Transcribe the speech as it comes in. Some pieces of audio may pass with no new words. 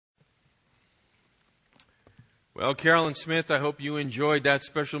Well, Carolyn Smith, I hope you enjoyed that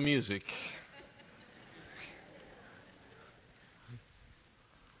special music.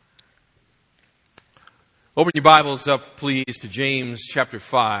 Open your Bibles up, please, to James chapter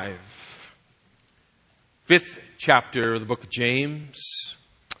 5. Fifth chapter of the book of James,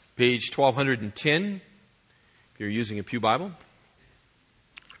 page 1210, if you're using a Pew Bible.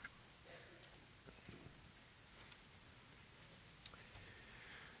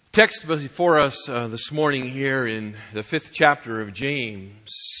 Text before us this morning here in the fifth chapter of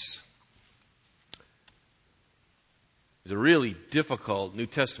James is a really difficult New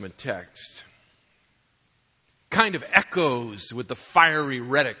Testament text. Kind of echoes with the fiery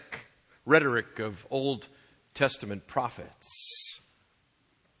rhetoric of Old Testament prophets.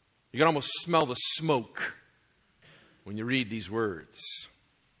 You can almost smell the smoke when you read these words.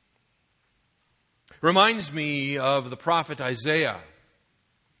 Reminds me of the prophet Isaiah,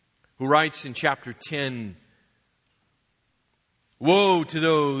 who writes in chapter 10, "Woe to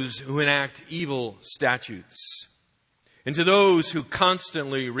those who enact evil statutes, and to those who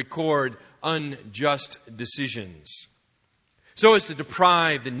constantly record unjust decisions, so as to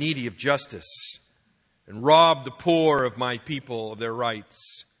deprive the needy of justice and rob the poor of my people of their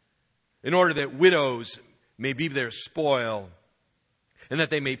rights, in order that widows may be their spoil, and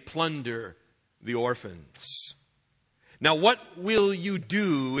that they may plunder the orphans. Now what will you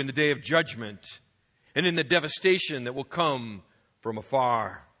do in the day of judgment and in the devastation that will come from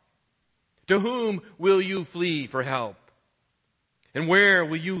afar? To whom will you flee for help? And where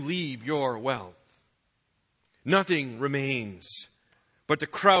will you leave your wealth? Nothing remains but to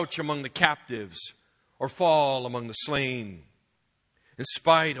crouch among the captives or fall among the slain. In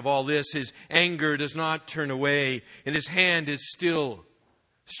spite of all this, his anger does not turn away, and his hand is still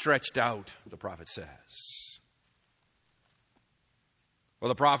stretched out," the prophet says. Well,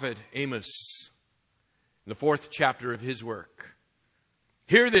 the prophet Amos, in the fourth chapter of his work,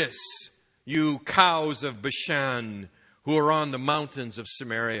 "Hear this, you cows of Bashan, who are on the mountains of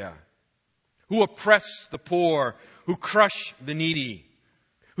Samaria, who oppress the poor, who crush the needy,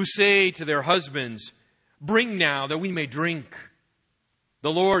 who say to their husbands, 'Bring now that we may drink.'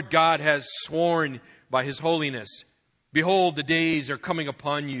 The Lord God has sworn by his holiness, 'Behold, the days are coming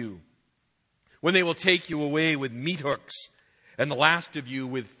upon you, when they will take you away with meat hooks, and the last of you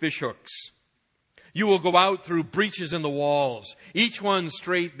with fish hooks. You will go out through breaches in the walls, each one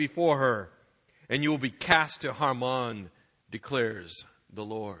straight before her, and you will be cast to Harmon, declares the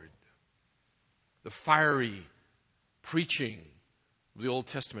Lord." The fiery preaching of the Old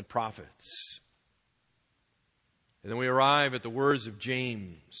Testament prophets. And then we arrive at the words of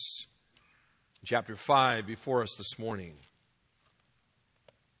James, chapter 5, before us this morning.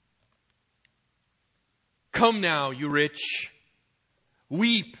 "Come now, you rich,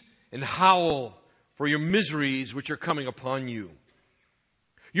 weep and howl for your miseries which are coming upon you.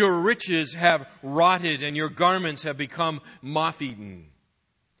 Your riches have rotted and your garments have become moth-eaten.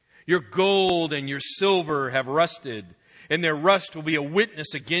 Your gold and your silver have rusted, and their rust will be a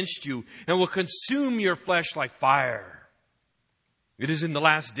witness against you and will consume your flesh like fire. It is in the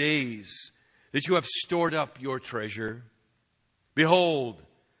last days that you have stored up your treasure. Behold,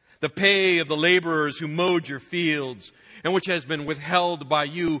 the pay of the laborers who mowed your fields, and which has been withheld by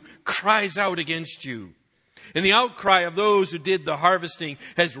you, cries out against you. And the outcry of those who did the harvesting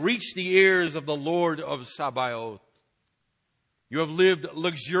has reached the ears of the Lord of Sabaoth. You have lived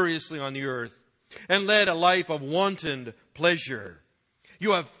luxuriously on the earth and led a life of wanton pleasure.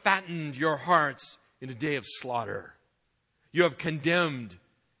 You have fattened your hearts in a day of slaughter. You have condemned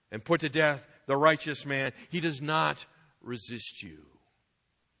and put to death the righteous man. He does not resist you."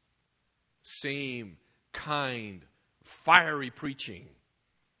 Same kind, fiery preaching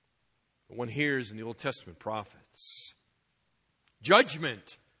that one hears in the Old Testament prophets.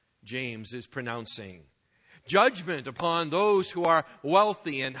 Judgment, James is pronouncing. Judgment upon those who are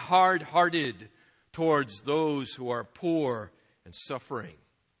wealthy and hard-hearted towards those who are poor and suffering.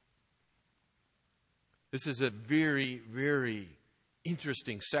 This is a very, very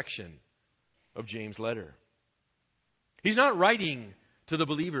interesting section of James' letter. He's not writing to the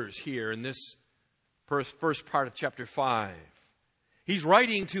believers here in this first part of chapter 5. He's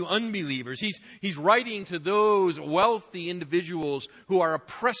writing to unbelievers. He's writing to those wealthy individuals who are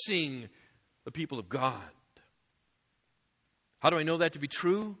oppressing the people of God. How do I know that to be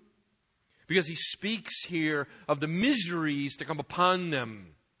true? Because he speaks here of the miseries to come upon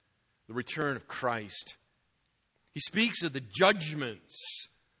them, the return of Christ. He speaks of the judgments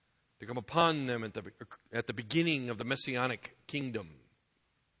to come upon them at the beginning of the Messianic kingdom.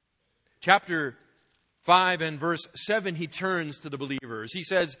 Chapter 5 and verse 7, he turns to the believers. He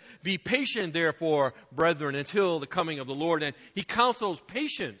says, "Be patient, therefore, brethren, until the coming of the Lord." And he counsels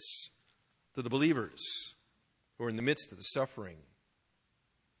patience to the believers who are in the midst of the suffering.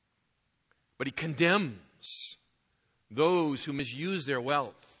 But he condemns those who misuse their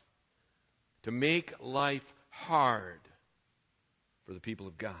wealth to make life hard for the people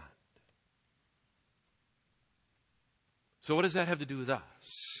of God. So what does that have to do with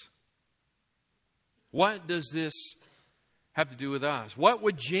us? What does this have to do with us? What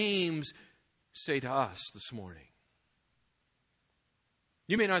would James say to us this morning?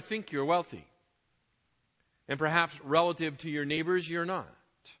 You may not think you're wealthy. And perhaps relative to your neighbors, you're not.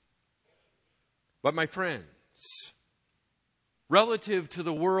 But my friends, relative to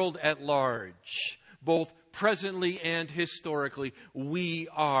the world at large, both presently and historically, we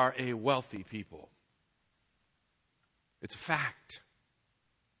are a wealthy people. It's a fact.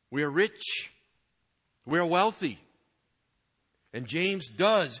 We are rich. We are wealthy. And James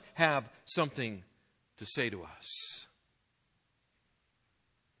does have something to say to us.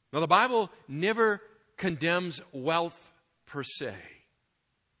 Now, the Bible never condemns wealth per se.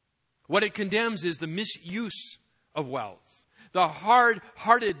 What it condemns is the misuse of wealth, the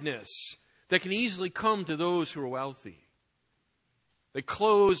hard-heartedness that can easily come to those who are wealthy. They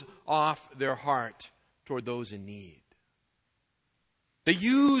close off their heart toward those in need. They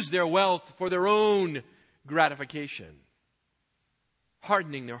use their wealth for their own gratification,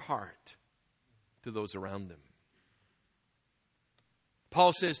 hardening their heart to those around them.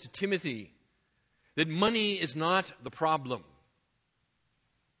 Paul says to Timothy that money is not the problem.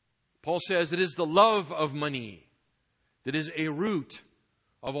 Paul says it is the love of money that is a root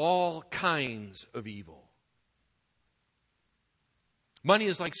of all kinds of evil. Money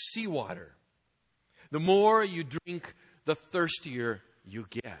is like seawater. The more you drink, the thirstier you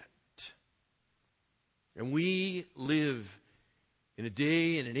get. And we live in a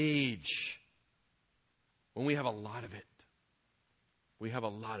day and an age when we have a lot of it. We have a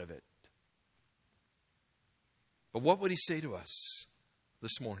lot of it. But what would he say to us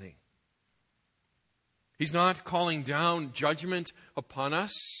this morning? He's not calling down judgment upon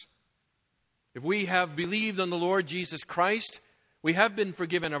us. If we have believed on the Lord Jesus Christ, we have been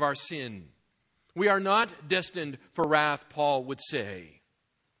forgiven of our sin. We are not destined for wrath, Paul would say.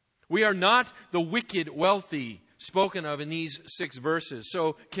 We are not the wicked wealthy spoken of in these 6 verses.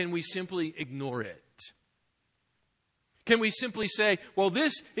 So can we simply ignore it? Can we simply say, well,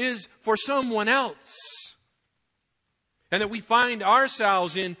 this is for someone else? And that we find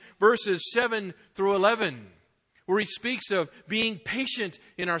ourselves in verses 7 through 11, where he speaks of being patient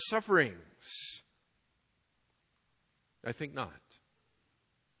in our sufferings. I think not.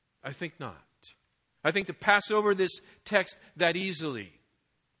 I think not. I think to pass over this text that easily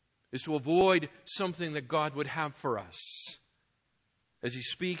is to avoid something that God would have for us as he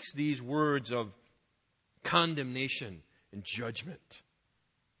speaks these words of condemnation and judgment.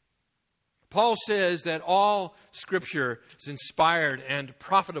 Paul says that all Scripture is inspired and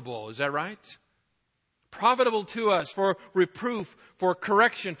profitable. Is that right? Profitable to us for reproof, for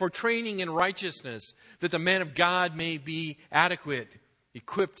correction, for training in righteousness, that the man of God may be adequate,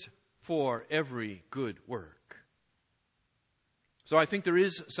 equipped for every good work. So I think there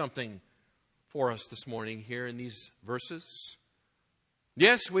is something for us this morning here in these verses.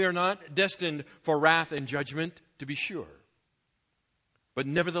 Yes, we are not destined for wrath and judgment, to be sure. But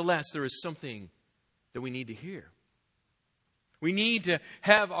nevertheless, there is something that we need to hear. We need to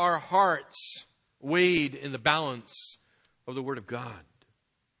have our hearts weighed in the balance of the Word of God.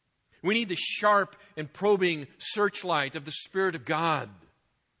 We need the sharp and probing searchlight of the Spirit of God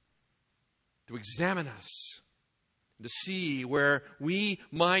to examine us, to see where we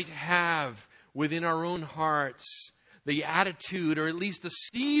might have within our own hearts the attitude, or at least the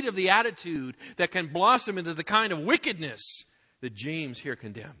seed of the attitude, that can blossom into the kind of wickedness that James here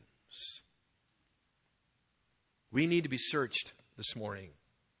condemns. We need to be searched this morning.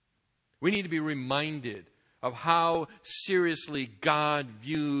 We need to be reminded of how seriously God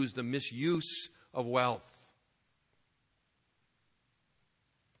views the misuse of wealth,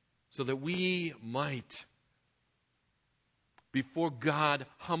 so that we might, before God,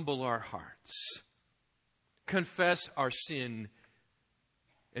 humble our hearts, confess our sin,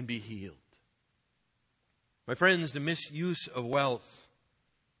 and be healed. My friends, the misuse of wealth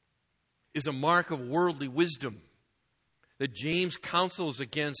is a mark of worldly wisdom that James counsels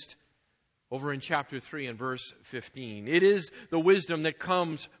against over in chapter 3 and verse 15. It is the wisdom that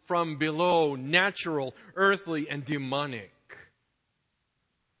comes from below, natural, earthly, and demonic.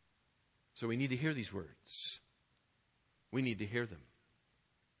 So we need to hear these words. We need to hear them.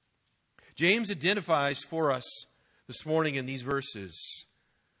 James identifies for us this morning in these verses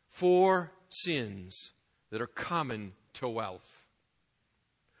 4 sins that are common to wealth.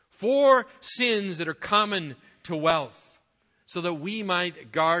 4 sins that are common to wealth, so that we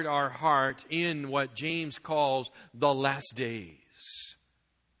might guard our heart in what James calls the last days.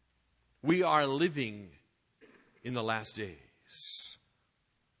 We are living in the last days,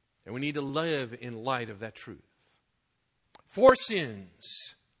 and we need to live in light of that truth. 4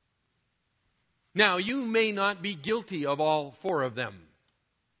 sins. Now, you may not be guilty of all 4 of them.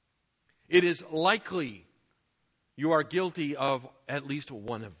 It is likely you are guilty of at least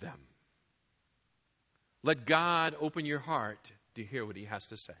one of them. Let God open your heart to hear what He has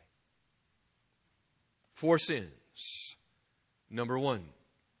to say. 4 sins. Number 1,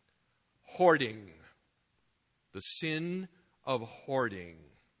 hoarding. The sin of hoarding.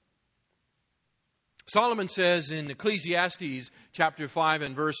 Solomon says in Ecclesiastes chapter 5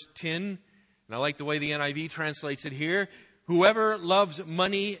 and verse 10, and I like the way the NIV translates it here, whoever loves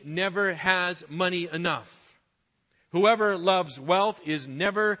money never has money enough. Whoever loves wealth is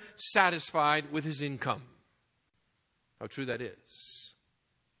never satisfied with his income. How true that is.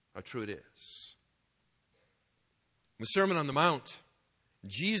 How true it is. In the Sermon on the Mount,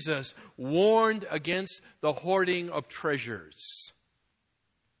 Jesus warned against the hoarding of treasures.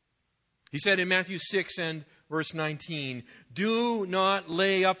 He said in Matthew 6 and verse 19, do not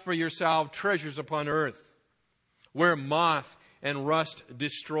lay up for yourselves treasures upon earth, where moth and rust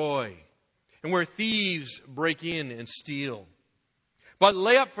destroy, and where thieves break in and steal. But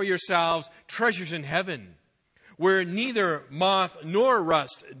lay up for yourselves treasures in heaven, where neither moth nor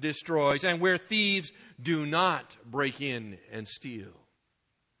rust destroys, and where thieves do not break in and steal.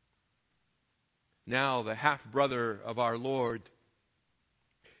 Now the half-brother of our Lord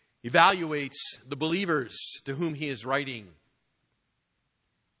evaluates the believers to whom he is writing,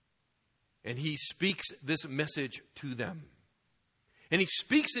 and he speaks this message to them. And he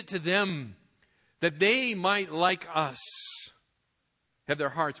speaks it to them that they might, like us, have their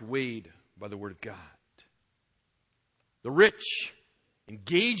hearts weighed by the Word of God. The rich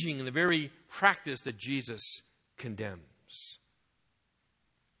engaging in the very practice that Jesus condemns.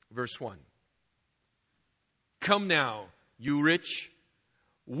 Verse 1. Come now, you rich,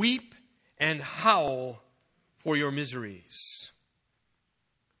 weep and howl for your miseries.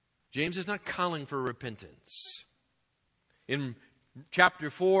 James is not calling for repentance. In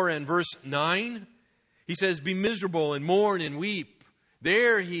chapter 4 and verse 9, he says, be miserable and mourn and weep.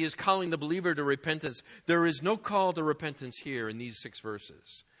 There he is calling the believer to repentance. There is no call to repentance here in these 6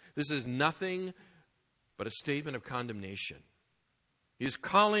 verses. This is nothing but a statement of condemnation. He is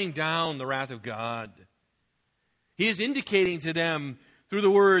calling down the wrath of God. He is indicating to them through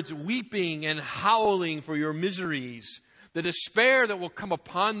the words weeping and howling for your miseries, the despair that will come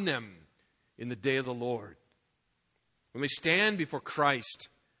upon them in the day of the Lord. When they stand before Christ,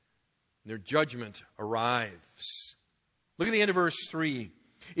 their judgment arrives. Look at the end of verse 3.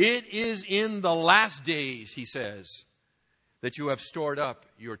 It is in the last days, he says, that you have stored up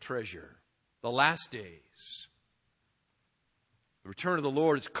your treasure. The last days. The return of the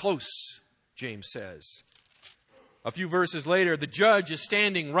Lord is close, James says. A few verses later, the judge is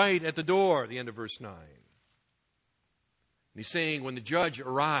standing right at the door, the end of verse 9. And he's saying when the judge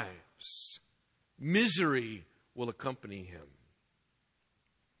arrives, misery will accompany him.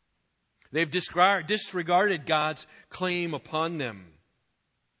 They've disregarded God's claim upon them.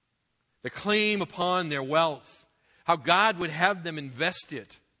 The claim upon their wealth. How God would have them invest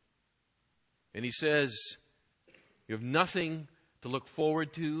it. And he says, you have nothing to look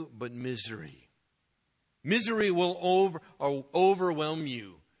forward to but misery. Misery will overwhelm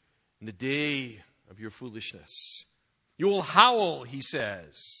you in the day of your foolishness. You will howl, he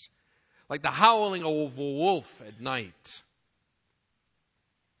says, like the howling of a wolf at night.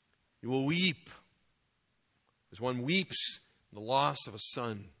 You will weep as one weeps the loss of a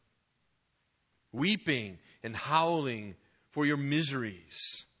son. Weeping and howling for your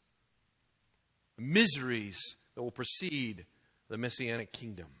miseries. Miseries that will precede the Messianic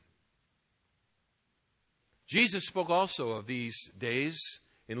kingdom. Jesus spoke also of these days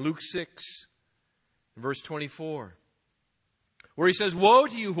in Luke 6, verse 24, where he says, woe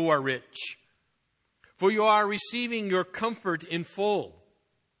to you who are rich, for you are receiving your comfort in full.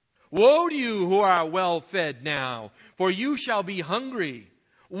 Woe to you who are well fed now, for you shall be hungry.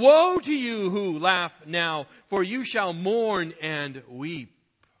 Woe to you who laugh now, for you shall mourn and weep.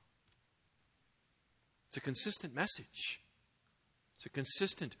 It's a consistent message. It's a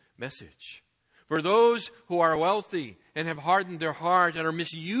consistent message. For those who are wealthy and have hardened their heart and are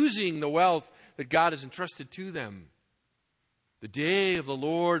misusing the wealth that God has entrusted to them, The day of the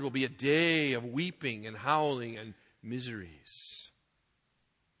Lord will be a day of weeping and howling and miseries.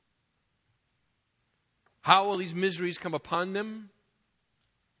 How will these miseries come upon them?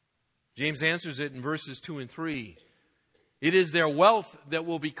 James answers it in verses 2 and 3. It is their wealth that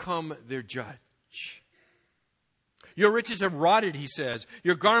will become their judge. Your riches have rotted, he says.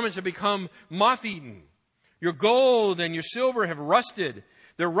 Your garments have become moth-eaten. Your gold and your silver have rusted.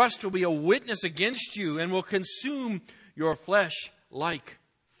 Their rust will be a witness against you and will consume your flesh like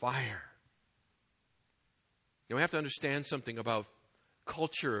fire. You know, we have to understand something about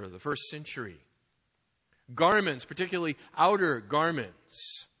culture of the first century. Garments, particularly outer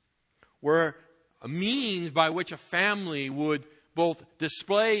garments, were a means by which a family would both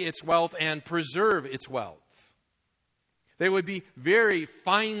display its wealth and preserve its wealth. They would be very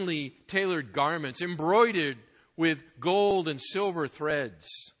finely tailored garments, embroidered with gold and silver threads,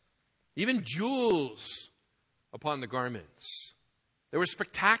 even jewels upon the garments. They were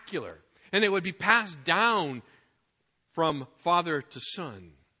spectacular, and they would be passed down from father to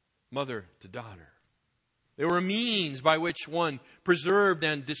son, mother to daughter. They were a means by which one preserved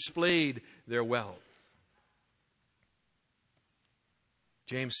and displayed their wealth.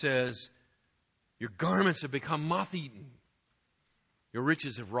 James says, your garments have become moth-eaten. Your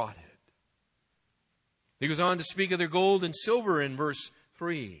riches have rotted. He goes on to speak of their gold and silver in verse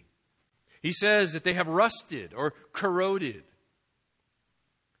 3. He says that they have rusted or corroded.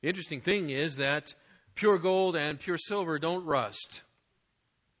 The interesting thing is that pure gold and pure silver don't rust.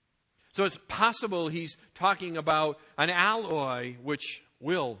 So it's possible he's talking about an alloy which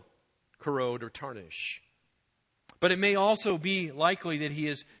will corrode or tarnish. But it may also be likely that he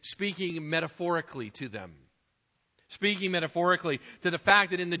is speaking metaphorically to them. Speaking metaphorically to the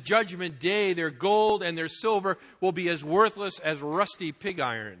fact that in the judgment day, their gold and their silver will be as worthless as rusty pig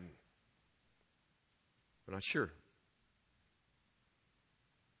iron. We're not sure.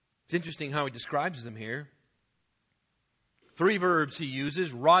 It's interesting how he describes them here. 3 verbs he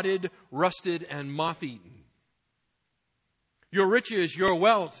uses: rotted, rusted, and moth-eaten. Your riches, your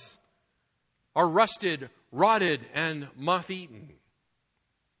wealth are rusted, rotted, and moth-eaten.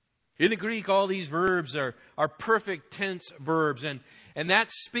 In the Greek, all these verbs are perfect tense verbs, and that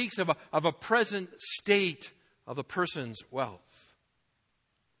speaks of a present state of a person's wealth.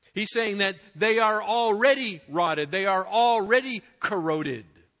 He's saying that they are already rotted, they are already corroded,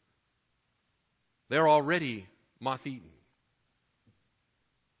 they're already moth-eaten.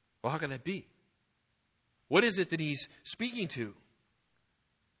 Well, how can that be? What is it that he's speaking to?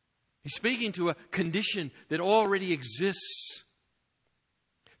 He's speaking to a condition that already exists.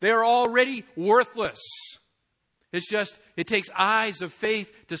 They are already worthless. It's just, it takes eyes of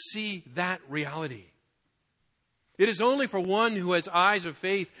faith to see that reality. It is only for one who has eyes of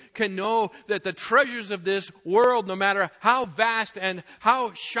faith can know that the treasures of this world, no matter how vast and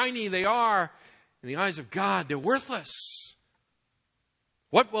how shiny they are, in the eyes of God, they're worthless.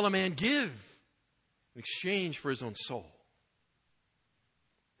 What will a man give in exchange for his own soul?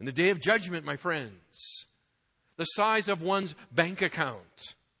 In the day of judgment, my friends, the size of one's bank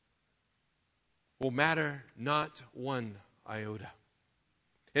account will matter not one iota.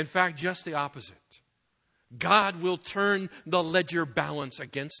 In fact, just the opposite. God will turn the ledger balance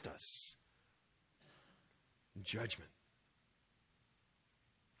against us in judgment.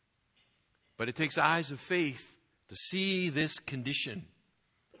 But it takes eyes of faith to see this condition,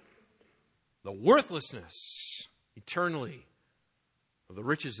 the worthlessness eternally of the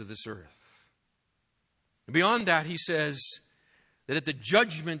riches of this earth. And beyond that, he says that at the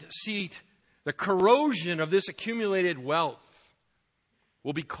judgment seat, the corrosion of this accumulated wealth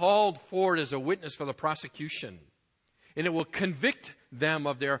will be called forward as a witness for the prosecution. And it will convict them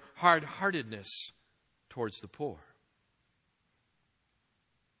of their hard-heartedness towards the poor.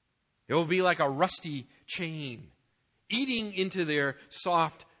 It will be like a rusty chain eating into their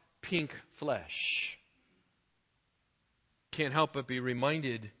soft pink flesh. Can't help but be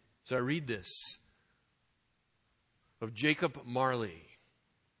reminded as I read this of Jacob Marley.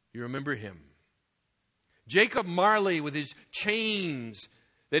 You remember him? Jacob Marley with his chains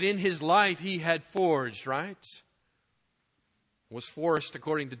that in his life he had forged, right? Was forced,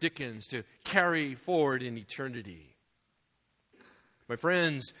 according to Dickens, to carry forward in eternity. My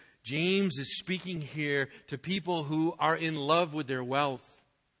friends, James is speaking here to people who are in love with their wealth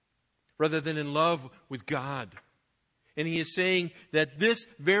rather than in love with God. And he is saying that this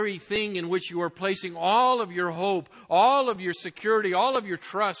very thing in which you are placing all of your hope, all of your security, all of your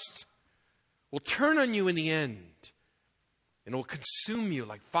trust will turn on you in the end and will consume you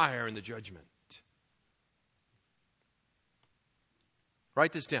like fire in the judgment.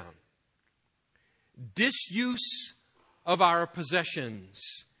 Write this down. Disuse of our possessions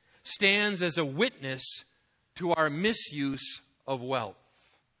stands as a witness to our misuse of wealth.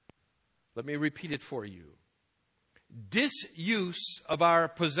 Let me repeat it for you. Disuse of our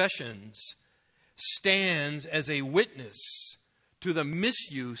possessions stands as a witness to the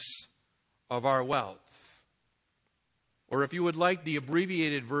misuse of our wealth. Or if you would like the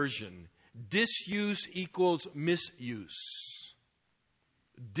abbreviated version, disuse equals misuse.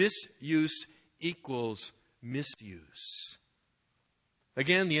 Disuse equals misuse.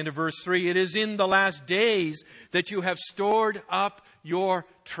 Again, the end of verse 3, it is in the last days that you have stored up your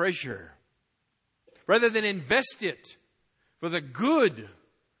treasure. Rather than invest it for the good,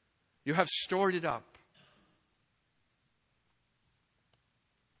 you have stored it up.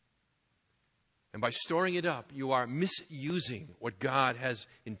 And by storing it up, you are misusing what God has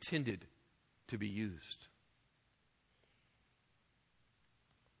intended to be used.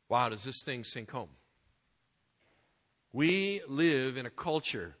 Wow, does this thing sink home? We live in a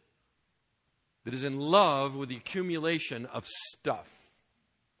culture that is in love with the accumulation of stuff.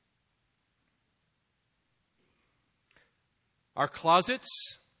 Our closets,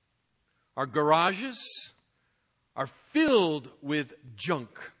 our garages are filled with junk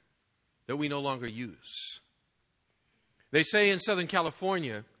that we no longer use. They say in Southern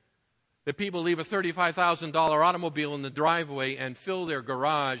California that people leave a $35,000 automobile in the driveway and fill their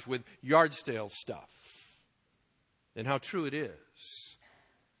garage with yard sale stuff. And how true it is.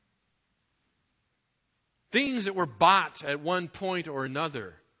 Things that were bought at one point or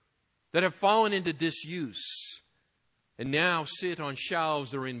another that have fallen into disuse and now sit on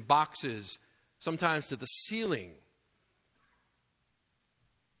shelves or in boxes, sometimes to the ceiling,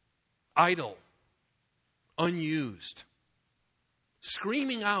 idle, unused,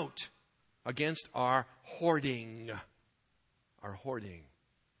 screaming out against our hoarding. Our hoarding.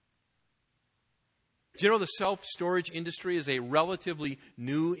 Do you know the self-storage industry is a relatively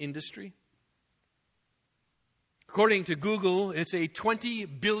new industry? According to Google, it's a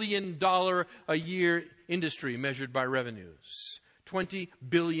 $20 billion a year industry measured by revenues. $20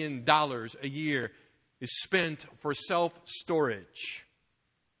 billion a year is spent for self-storage.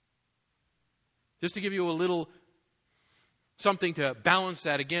 Just to give you a little something to balance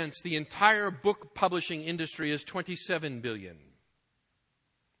that against, the entire book publishing industry is $27 billion.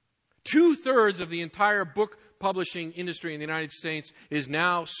 2/3 of the entire book publishing industry in the United States is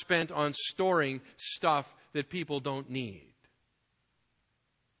now spent on storing stuff that people don't need.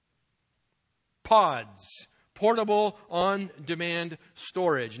 Pods, portable on-demand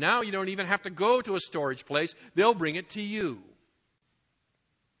storage. Now you don't even have to go to a storage place. They'll bring it to you.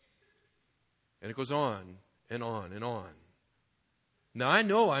 And it goes on and on and on. Now I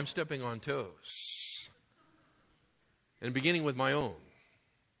know I'm stepping on toes. And beginning with my own.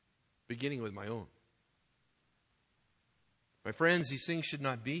 Beginning with my own. My friends, these things should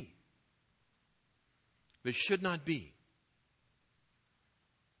not be. They should not be.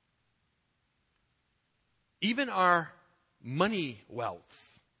 Even our money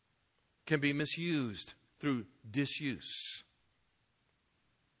wealth can be misused through disuse.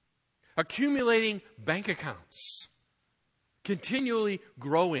 Accumulating bank accounts, continually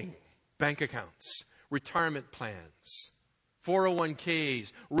growing bank accounts, retirement plans,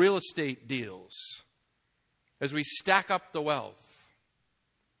 401ks, real estate deals, as we stack up the wealth.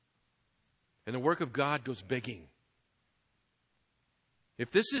 And the work of God goes begging.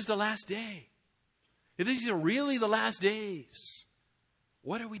 If this is the last day, if these are really the last days,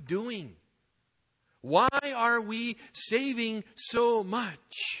 what are we doing? Why are we saving so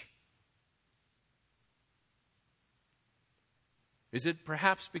much? Is it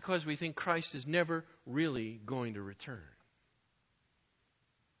perhaps because we think Christ is never really going to return?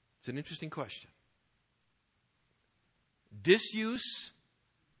 It's an interesting question. Disuse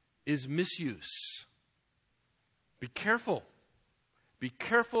is misuse. Be careful. Be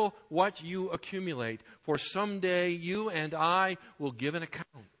careful what you accumulate, for someday you and I will give an account.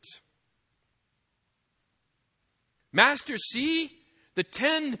 Master, see, the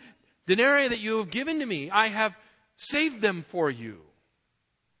 10 denarii that you have given to me, I have saved them for you.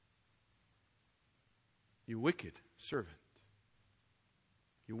 You wicked servant.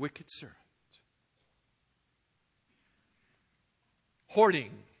 You wicked servant.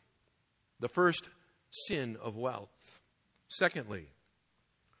 Hoarding, the first sin of wealth. Secondly,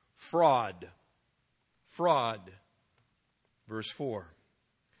 fraud. Fraud. Verse 4.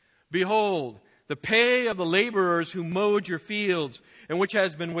 Behold, the pay of the laborers who mowed your fields and which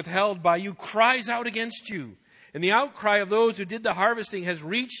has been withheld by you cries out against you. And the outcry of those who did the harvesting has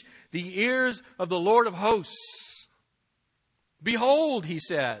reached the ears of the Lord of hosts. Behold, he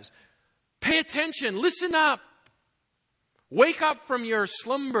says, pay attention, listen up. Wake up from your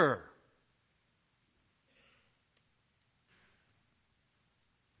slumber.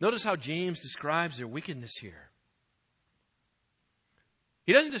 Notice how James describes their wickedness here.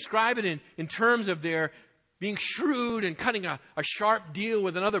 He doesn't describe it in terms of their being shrewd and cutting a sharp deal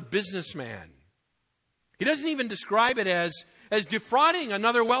with another businessman. He doesn't even describe it as defrauding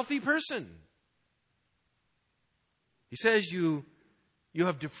another wealthy person. He says you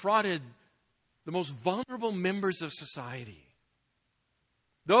have defrauded the most vulnerable members of society.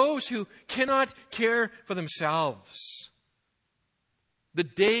 Those who cannot care for themselves. The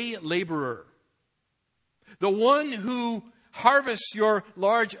day laborer. The one who harvests your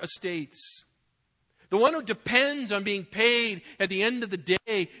large estates. The one who depends on being paid at the end of the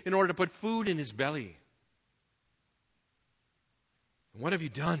day in order to put food in his belly. And what have you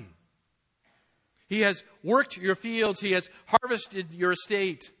done? He has worked your fields. He has harvested your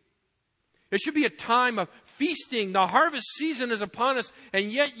estate. It should be a time of feasting. The harvest season is upon us,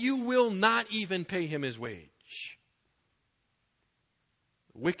 and yet you will not even pay him his wage.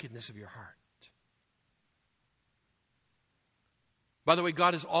 The wickedness of your heart. By the way,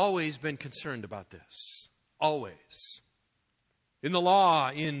 God has always been concerned about this. Always. In the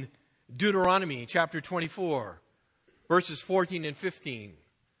law, in Deuteronomy chapter 24, verses 14 and 15,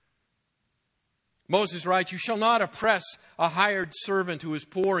 Moses writes, "You shall not oppress a hired servant who is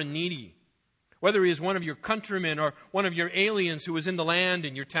poor and needy, whether he is one of your countrymen or one of your aliens who is in the land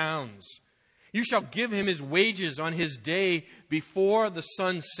in your towns. You shall give him his wages on his day before the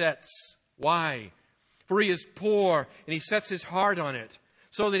sun sets." Why? "For he is poor, and he sets his heart on it,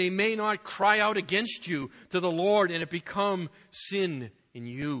 so that he may not cry out against you to the Lord, and it become sin in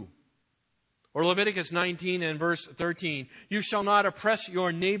you." Or Leviticus 19 and verse 13, "You shall not oppress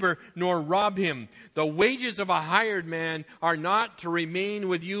your neighbor nor rob him. The wages of a hired man are not to remain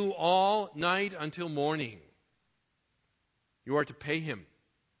with you all night until morning." You are to pay him.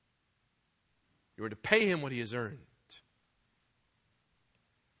 You are to pay him what he has earned.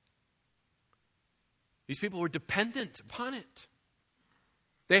 These people were dependent upon it.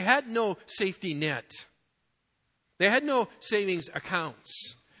 They had no safety net. They had no savings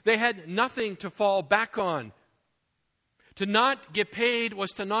accounts. They had nothing to fall back on. To not get paid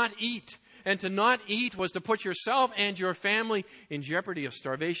was to not eat. And to not eat was to put yourself and your family in jeopardy of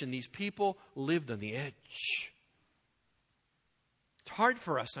starvation. These people lived on the edge. It's hard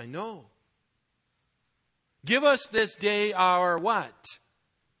for us, I know. Give us this day our what?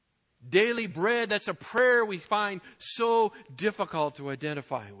 Daily bread. That's a prayer we find so difficult to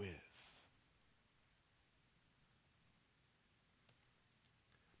identify with.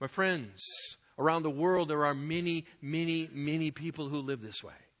 My friends, around the world there are many, many, many people who live this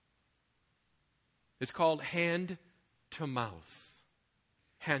way. It's called hand to mouth.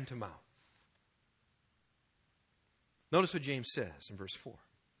 Hand to mouth. Notice what James says in verse 4.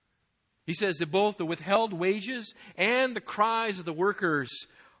 He says that both the withheld wages and the cries of the workers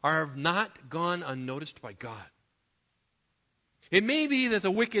are not gone unnoticed by God. It may be that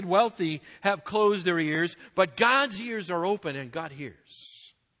the wicked wealthy have closed their ears, but God's ears are open and God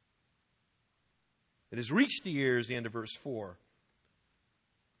hears. It has reached the ears, the end of verse 4.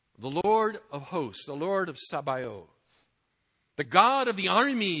 The Lord of hosts, the Lord of Sabaoth, the God of the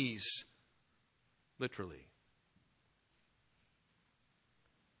armies, literally.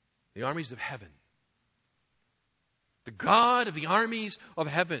 The armies of heaven. The God of the armies of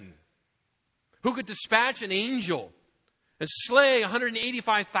heaven, who could dispatch an angel and slay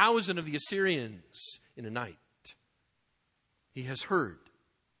 185,000 of the Assyrians in a night. He has heard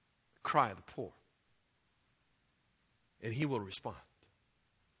the cry of the poor. And he will respond.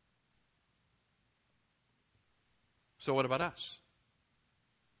 So what about us?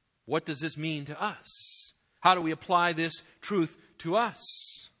 What does this mean to us? How do we apply this truth to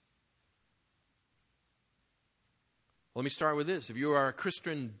us? Let me start with this. If you are a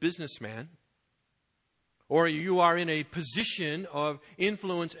Christian businessman, or you are in a position of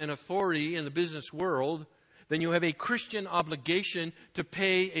influence and authority in the business world, then you have a Christian obligation to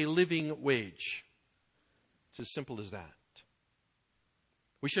pay a living wage. It's as simple as that.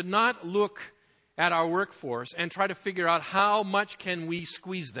 We should not look at our workforce and try to figure out how much can we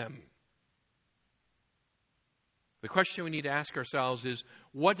squeeze them. The question we need to ask ourselves is,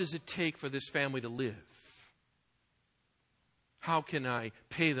 what does it take for this family to live? How can I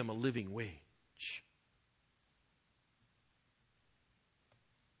pay them a living wage?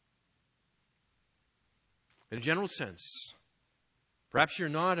 In a general sense, perhaps you're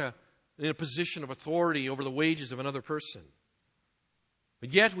not in a position of authority over the wages of another person.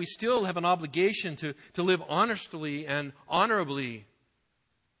 But yet we still have an obligation to live honestly and honorably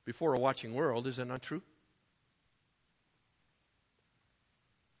before a watching world. Is that not true?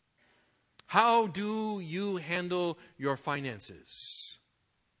 How do you handle your finances?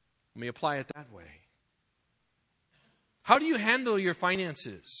 Let me apply it that way. How do you handle your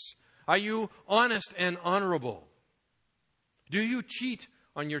finances? Are you honest and honorable? Do you cheat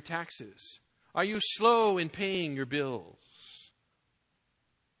on your taxes? Are you slow in paying your bills?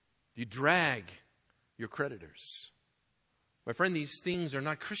 Do you drag your creditors? My friend, these things are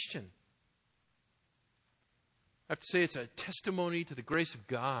not Christian. I have to say it's a testimony to the grace of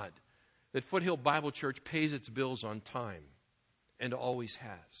God that Foothill Bible Church pays its bills on time and always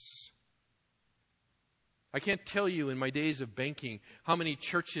has. I can't tell you in my days of banking how many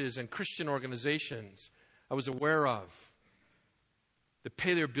churches and Christian organizations I was aware of that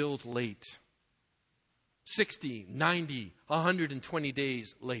pay their bills late. 60, 90, 120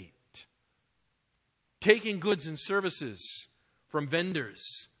 days late. Taking goods and services from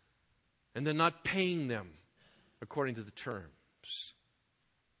vendors and then not paying them according to the terms.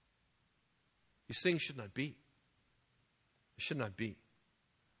 These things should not be. They should not be.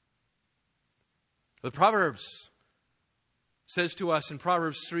 The Proverbs says to us in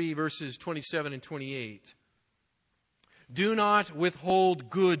Proverbs 3, verses 27 and 28, do not withhold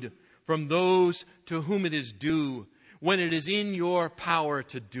good from those to whom it is due when it is in your power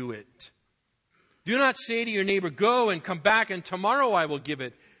to do it. Do not say to your neighbor, go and come back and tomorrow I will give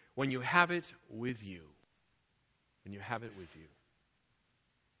it, when you have it with you. When you have it with you.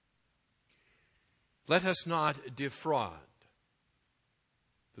 Let us not defraud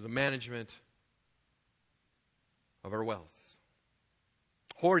through the management of our wealth.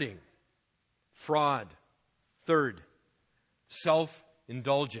 Hoarding, fraud. Third,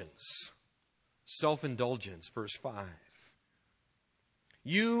 self-indulgence. Self-indulgence, verse 5.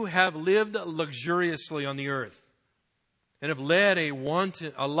 You have lived luxuriously on the earth and have led a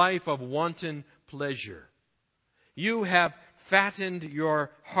life of wanton pleasure. You have fattened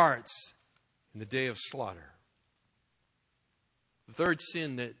your hearts in the day of slaughter. The third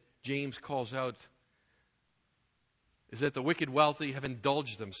sin that James calls out is that the wicked wealthy have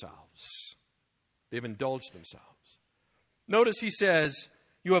indulged themselves. They've indulged themselves. Notice he says,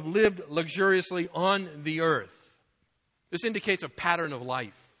 you have lived luxuriously on the earth. This indicates a pattern of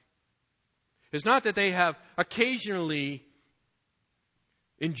life. It's not that they have occasionally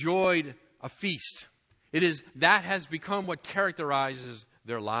enjoyed a feast. It is that has become what characterizes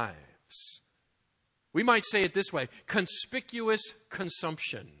their lives. We might say it this way, conspicuous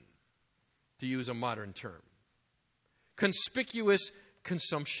consumption, to use a modern term. Conspicuous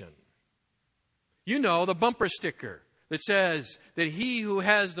consumption. You know, the bumper sticker that says that he who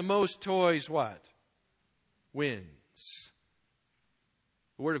has the most toys, what? Wins.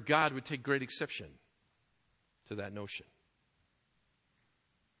 The Word of God would take great exception to that notion.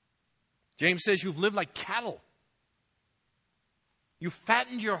 James says you've lived like cattle. You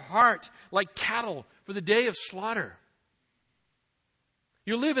fattened your heart like cattle for the day of slaughter.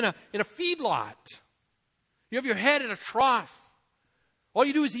 You live in a feedlot. You have your head in a trough. All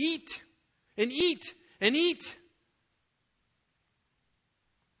you do is eat and eat and eat.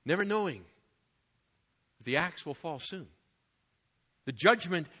 Never knowing that the axe will fall soon. The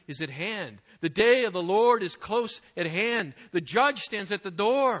judgment is at hand. The day of the Lord is close at hand. The judge stands at the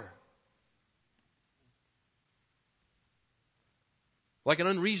door. Like an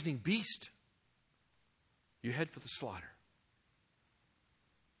unreasoning beast, you head for the slaughter.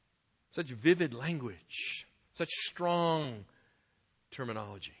 Such vivid language, such strong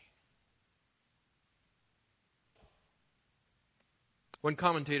terminology. One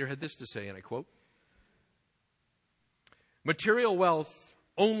commentator had this to say, and I quote, material wealth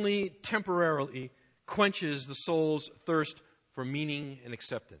only temporarily quenches the soul's thirst for meaning and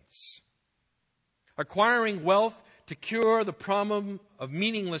acceptance. Acquiring wealth to cure the problem of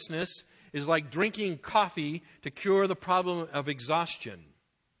meaninglessness is like drinking coffee to cure the problem of exhaustion.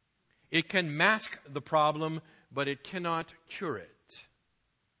 It can mask the problem, but it cannot cure it.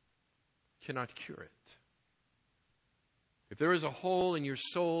 Cannot cure it. If there is a hole in your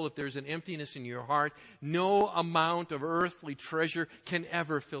soul, if there's an emptiness in your heart, no amount of earthly treasure can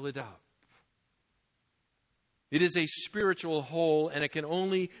ever fill it up. It is a spiritual hole, and it can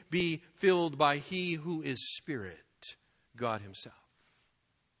only be filled by He who is Spirit, God Himself.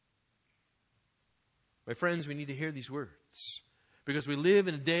 My friends, we need to hear these words because we live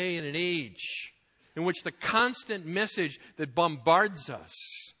in a day and an age in which the constant message that bombards us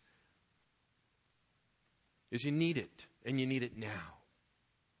is you need it, and you need it now.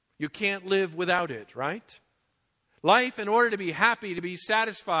 You can't live without it, right? Life, in order to be happy, to be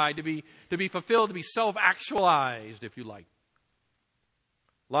satisfied, to be fulfilled, to be self-actualized, if you like,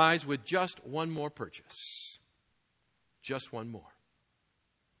 lies with just one more purchase. Just one more.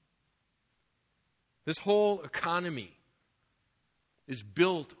 This whole economy is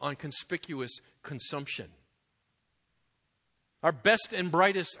built on conspicuous consumption. Our best and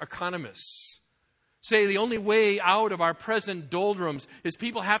brightest economists say the only way out of our present doldrums is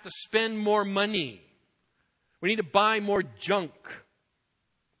people have to spend more money. We need to buy more junk.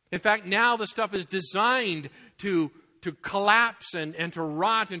 In fact, now the stuff is designed to collapse and to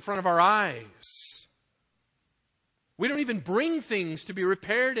rot in front of our eyes. We don't even bring things to be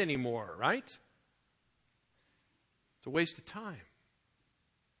repaired anymore, right? It's a waste of time.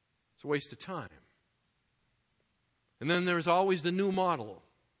 It's a waste of time. And then there's always the new model.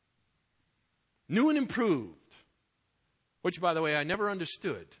 New and improved. Which, by the way, I never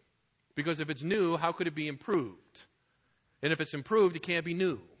understood. Because if it's new, how could it be improved? And if it's improved, it can't be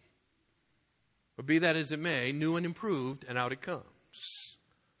new. But be that as it may, new and improved, and out it comes.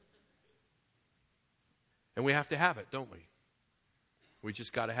 And we have to have it, don't we? We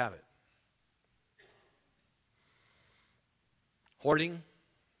just got to have it. Hoarding,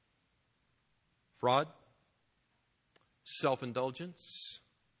 fraud, self-indulgence.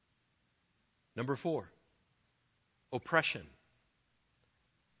 Number 4, oppression.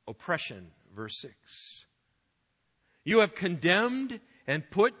 Oppression, verse 6. You have condemned and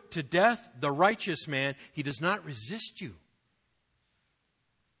put to death the righteous man. He does not resist you.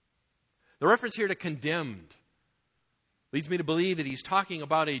 The reference here to condemned leads me to believe that he's talking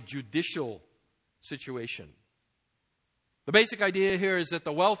about a judicial situation. The basic idea here is that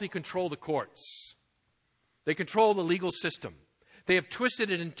the wealthy control the courts. They control the legal system. They have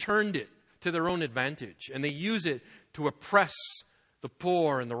twisted it and turned it to their own advantage, and they use it to oppress the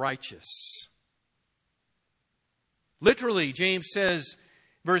poor and the righteous. Literally, James says,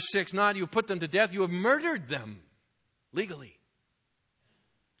 verse 6, not you put them to death, you have murdered them legally.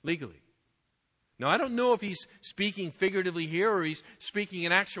 Legally. Now, I don't know if he's speaking figuratively here or he's speaking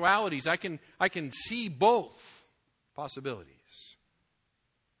in actualities. I can see both possibilities.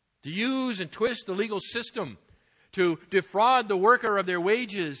 To use and twist the legal system, to defraud the worker of their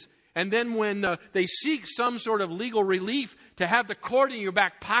wages, and then when they seek some sort of legal relief, to have the court in your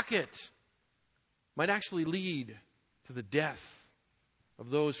back pocket, might actually lead to the death of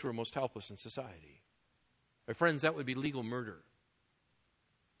those who are most helpless in society. My friends, that would be legal murder.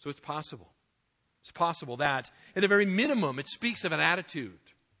 So it's possible. It's possible that, at a very minimum, it speaks of an attitude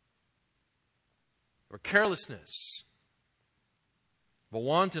or carelessness, of a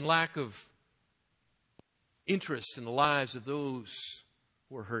wanton lack of interest in the lives of those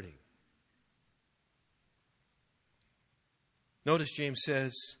who are hurting. Notice James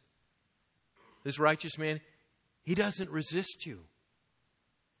says, this righteous man, he doesn't resist you.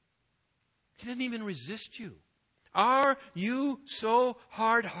 He doesn't even resist you. Are you so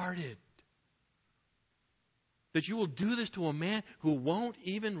hard-hearted that you will do this to a man who won't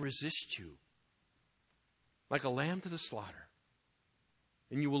even resist you? Like a lamb to the slaughter.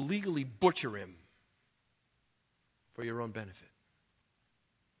 And you will legally butcher him for your own benefit.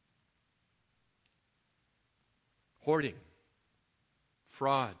 Hoarding,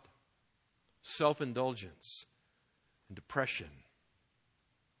 fraud, self-indulgence, and depression.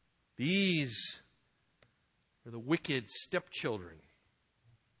 These are the wicked stepchildren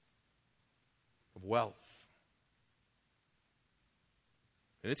of wealth.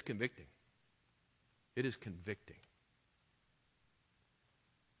 And it's convicting. It is convicting.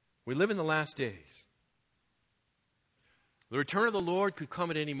 We live in the last days. The return of the Lord could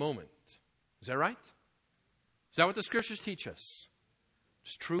come at any moment. Is that right? Is that what the Scriptures teach us?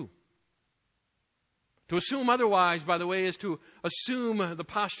 It's true. To assume otherwise, by the way, is to assume the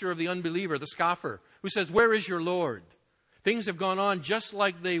posture of the unbeliever, the scoffer, who says, "Where is your Lord?" Things have gone on just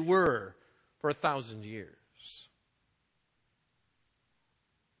like they were for 1,000 years.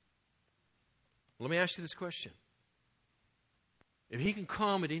 Let me ask you this question. If he can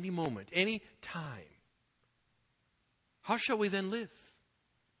come at any moment, any time, how shall we then live?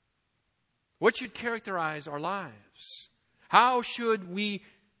 What should characterize our lives? How should we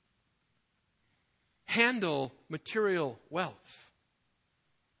handle material wealth?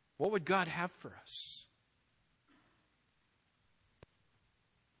 What would God have for us?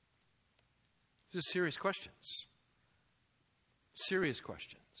 These are serious questions. Serious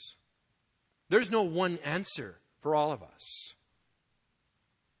questions. There's no one answer for all of us,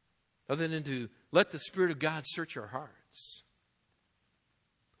 other than to let the Spirit of God search our hearts.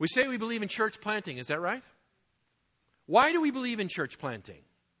 We say we believe in church planting, is that right? Why do we believe in church planting?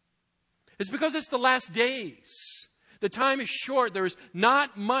 It's because it's the last days. The time is short. There is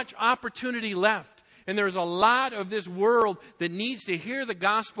not much opportunity left. And there is a lot of this world that needs to hear the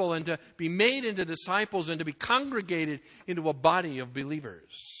gospel and to be made into disciples and to be congregated into a body of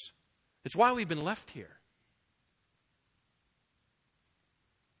believers. It's why we've been left here.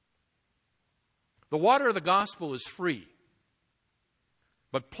 The water of the gospel is free,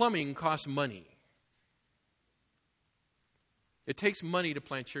 but plumbing costs money. It takes money to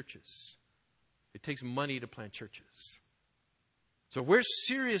plant churches. It takes money to plant churches. So if we're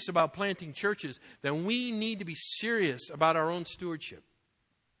serious about planting churches, then we need to be serious about our own stewardship,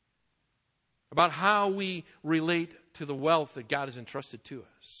 about how we relate to the wealth that God has entrusted to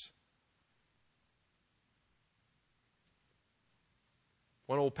us.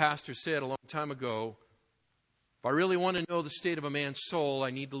 One old pastor said a long time ago, if I really want to know the state of a man's soul,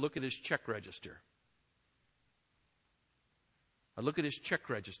 I need to look at his check register. I look at his check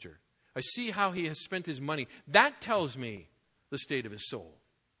register. I see how he has spent his money. That tells me the state of his soul.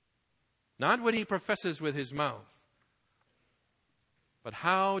 Not what he professes with his mouth, but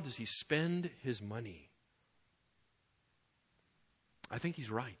how does he spend his money? I think he's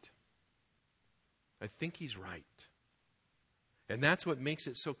right. I think he's right. And that's what makes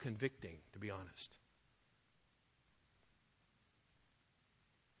it so convicting, to be honest.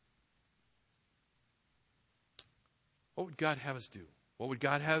 What would God have us do? What would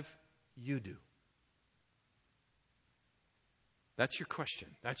God have you do? That's your question.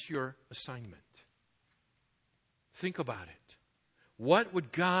 That's your assignment. Think about it. What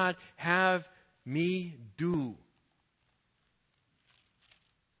would God have me do?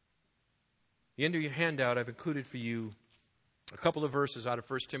 At the end of your handout, I've included for you a couple of verses out of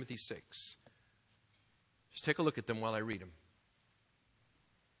 1 Timothy 6. Just take a look at them while I read them.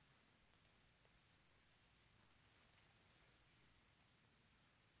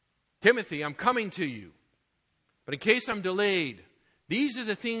 Timothy, I'm coming to you. But in case I'm delayed, these are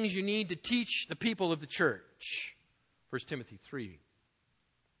the things you need to teach the people of the church. 1 Timothy 3.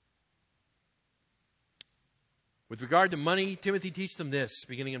 With regard to money, Timothy, teach them this,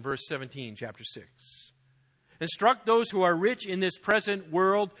 beginning in verse 17, chapter 6. Instruct those who are rich in this present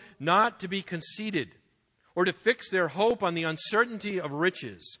world not to be conceited, or to fix their hope on the uncertainty of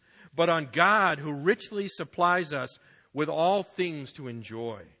riches, but on God who richly supplies us with all things to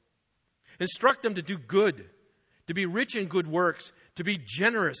enjoy. Instruct them to do good, to be rich in good works, to be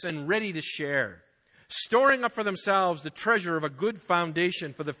generous and ready to share, storing up for themselves the treasure of a good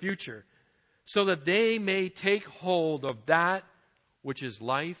foundation for the future, so that they may take hold of that which is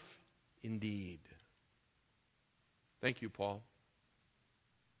life indeed. Thank you, Paul.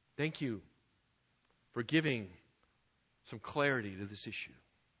 Thank you for giving some clarity to this issue.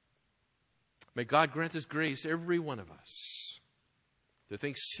 May God grant His grace, every one of us, to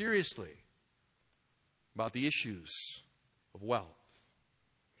think seriously about the issues of wealth.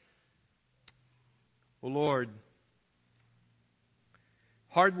 Oh Lord,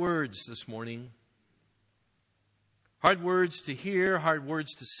 hard words this morning. Hard words to hear, hard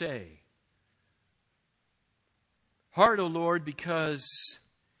words to say. Hard, oh Lord, because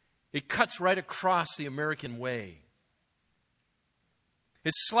it cuts right across the American way.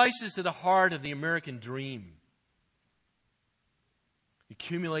 It slices to the heart of the American dream. The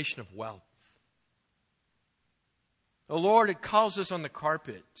accumulation of wealth. Oh Lord, it calls us on the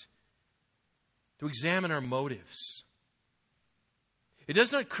carpet to examine our motives. It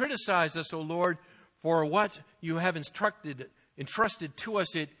does not criticize us, O Lord, for what you have entrusted to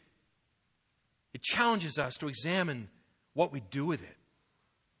us. It challenges us to examine what we do with it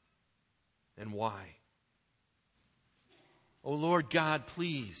and why. O Lord God,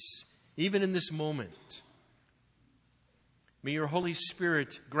 please, even in this moment, may your Holy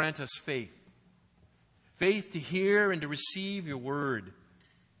Spirit grant us faith. Faith to hear and to receive your word.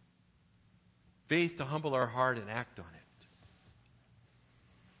 Faith to humble our heart and act on it.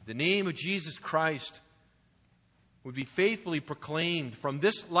 The name of Jesus Christ would be faithfully proclaimed from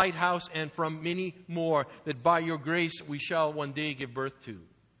this lighthouse and from many more that by your grace we shall one day give birth to.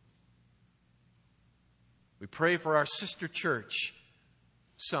 We pray for our sister church,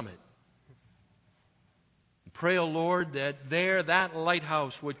 Summit. We pray, O Lord, that that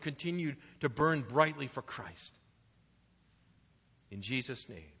lighthouse would continue to burn brightly for Christ. In Jesus'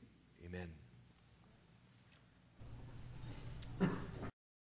 name, amen.